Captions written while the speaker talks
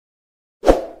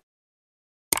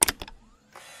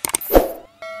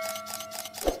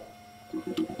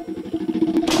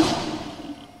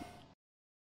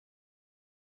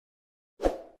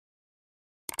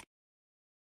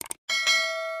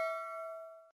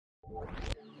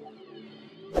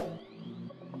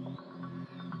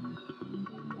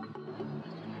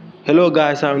Hello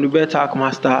guys, I'm the Bet Hack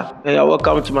Master and you're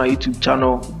welcome to my YouTube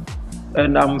channel.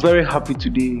 And I'm very happy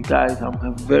today, guys.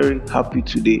 I'm very happy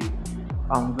today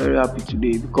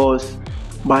because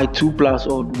my 2 plus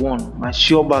odd won. My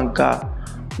sure banker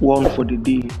won for the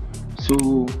day.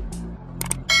 So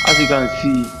as you can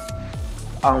see,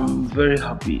 I'm very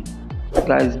happy,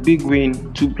 guys. Big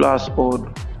win, 2 plus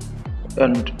odd,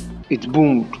 and it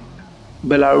boomed.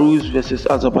 Belarus versus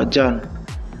Azerbaijan.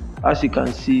 As you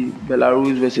can see,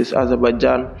 Belarus versus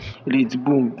Azerbaijan, it's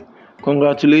boom.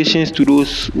 Congratulations to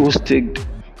those who staked.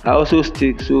 I also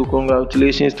staked, so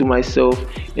congratulations to myself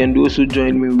and those who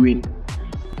joined me win.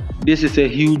 This is a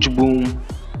huge boom,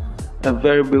 a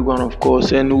very big one, of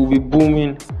course, and we'll be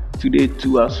booming today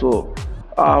too as well.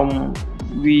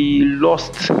 We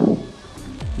lost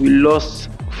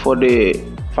for the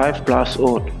 5 plus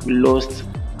odd. We lost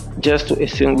just to a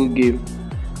single game.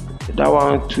 That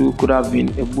one too could have been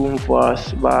a boom for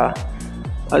us, but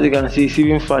as you can see, it's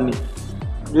even funny.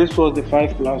 This was the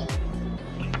 5 plus.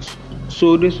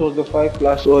 So this was the 5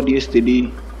 plus odd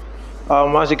yesterday.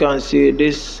 As you can see,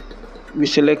 this we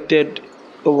selected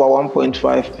over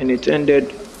 1.5 and it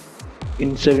ended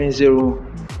in 7-0.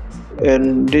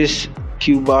 And this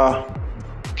Cuba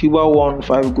won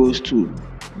 5 goals to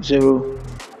 0.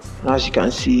 As you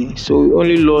can see, so we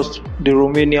only lost the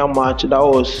Romania match. That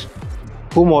was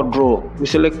home or draw. We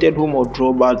selected home or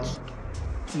draw, but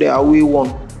the away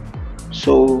won.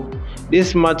 So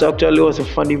this match actually was a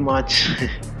funny match.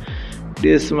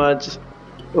 This match,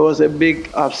 it was a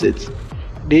big upset.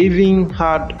 They even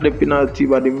had the penalty,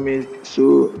 but they missed,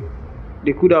 so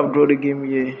they could have drawn the game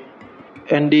here.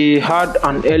 And they had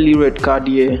an early red card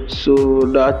here, so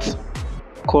that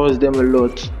caused them a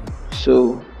lot.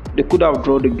 So they could have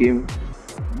drawn the game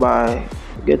by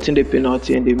getting the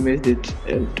penalty, and they missed it.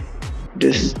 And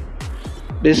this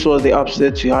was the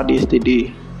upset we had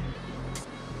yesterday.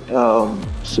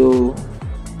 So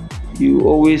you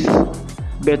always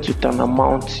bet with an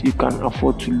amount you can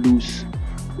afford to lose.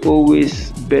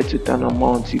 Always bet with an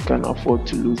amount you can afford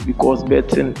to lose, because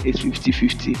betting is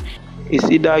 50-50. It's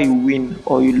either you win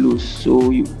or you lose.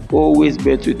 So you always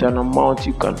bet with an amount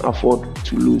you can afford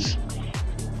to lose.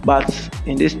 But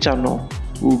in this channel,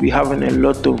 we'll be having a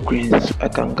lot of greens, I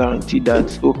can guarantee that.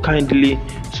 So kindly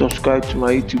subscribe to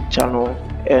my YouTube channel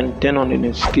and turn on the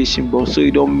notification bell so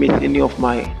you don't miss any of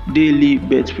my daily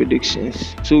bet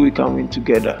predictions, so we can win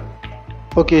together.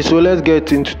 Okay, so let's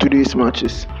get into today's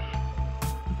matches.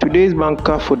 Today's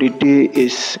banker for the day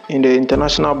is in the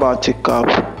International Baltic Cup,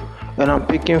 and I'm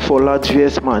picking for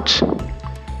Latvia's match.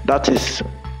 That is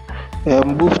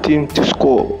both teams to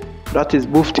score. That is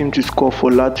both teams to score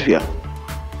for Latvia.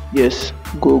 Yes,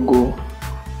 go.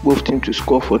 Both teams to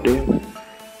score for them.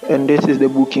 And this is the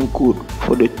booking code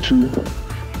for the two.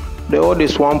 The odd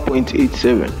is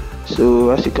 1.87. So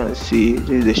as you can see, this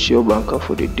is the sure banker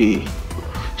for the day.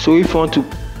 So if you want to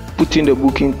put in the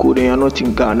booking code and you're not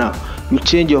in Ghana, you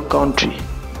change your country.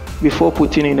 Before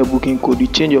putting in the booking code, you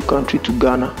change your country to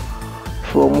Ghana.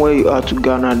 From where you are to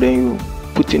Ghana, then you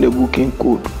put in the booking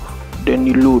code, then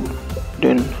you load,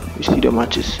 then you see the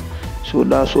matches. So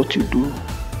that's what you do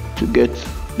to get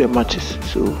the matches.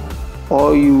 So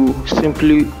or you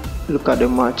simply look at the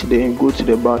match, then you go to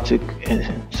the Baltic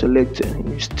and select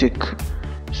and you stick.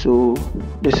 So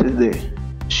this is the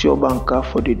sure banker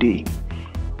for the day.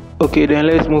 Okay, then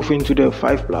let's move into the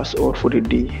 5 plus odd for the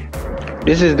day.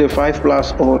 This is the 5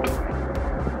 plus odd.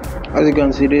 As you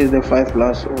can see, this is the 5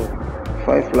 plus odd.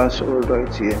 5 plus odd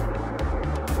right here.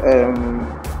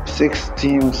 6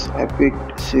 teams. I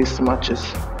picked 6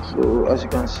 matches. So as you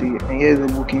can see, and here's the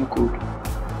booking code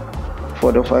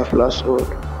for the 5 plus odd.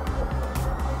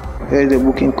 Here's the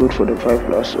booking code for the 5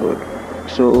 plus odd.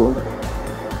 So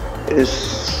it's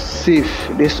safe.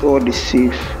 This odd is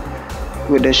safe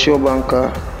with the sure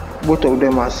banker. Both of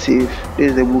them are safe.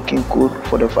 This is the booking code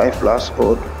for the 5 plus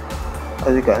odd,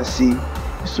 as you can see.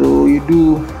 So you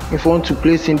do, if you want to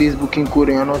place in this booking code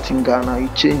and you're not in Ghana, you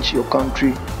change your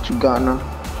country to Ghana,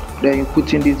 then you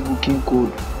put in this booking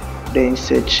code, then you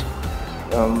search.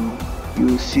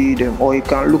 You see them, or you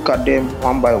can look at them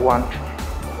one by one,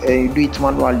 and you do it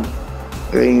manually,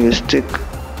 and you stick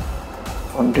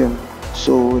on them.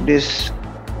 So this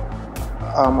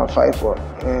a 5 odd.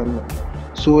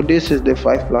 So this is the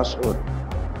 5 plus odd.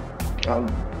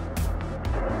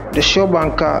 The sure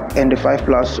banker and the 5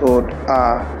 plus odd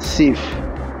are safe,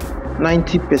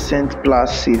 90%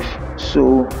 plus safe.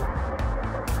 So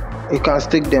you can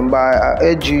stick them. But I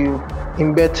urge you,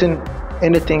 in betting,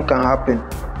 anything can happen.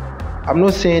 I'm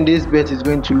not saying this bet is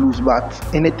going to lose,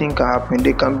 but anything can happen.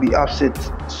 They can be upset,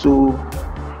 so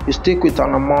you stick with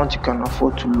an amount you can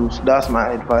afford to lose. That's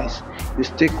my advice. You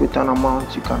stick with an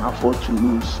amount you can afford to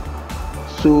lose.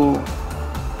 So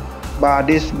but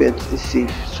this bet is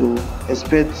safe, so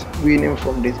expect winning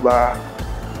from this. But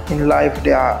in life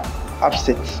there are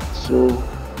upsets, so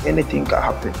anything can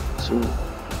happen. So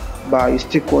but you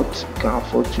stick what you can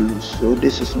afford to lose. So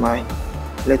this is my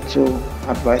little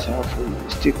advice I have for you.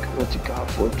 Stick what you can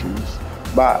afford to lose,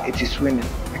 but it is winning.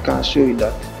 I can show you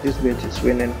that this bet is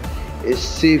winning. It's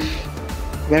safe,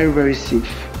 very very safe.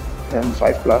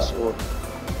 5+ odd.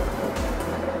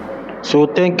 So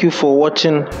thank you for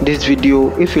watching this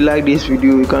video. If you like this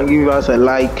video, you can give us a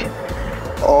like,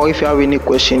 or if you have any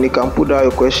question, you can put down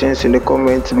your questions in the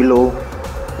comments below.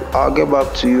 I'll get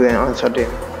back to you and answer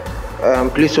them.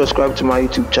 Please subscribe to my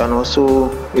YouTube channel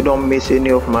so you don't miss any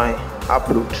of my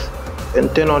uploads,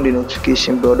 and turn on the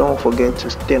notification bell. Don't forget to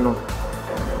turn on.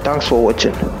 Thanks for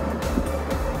watching.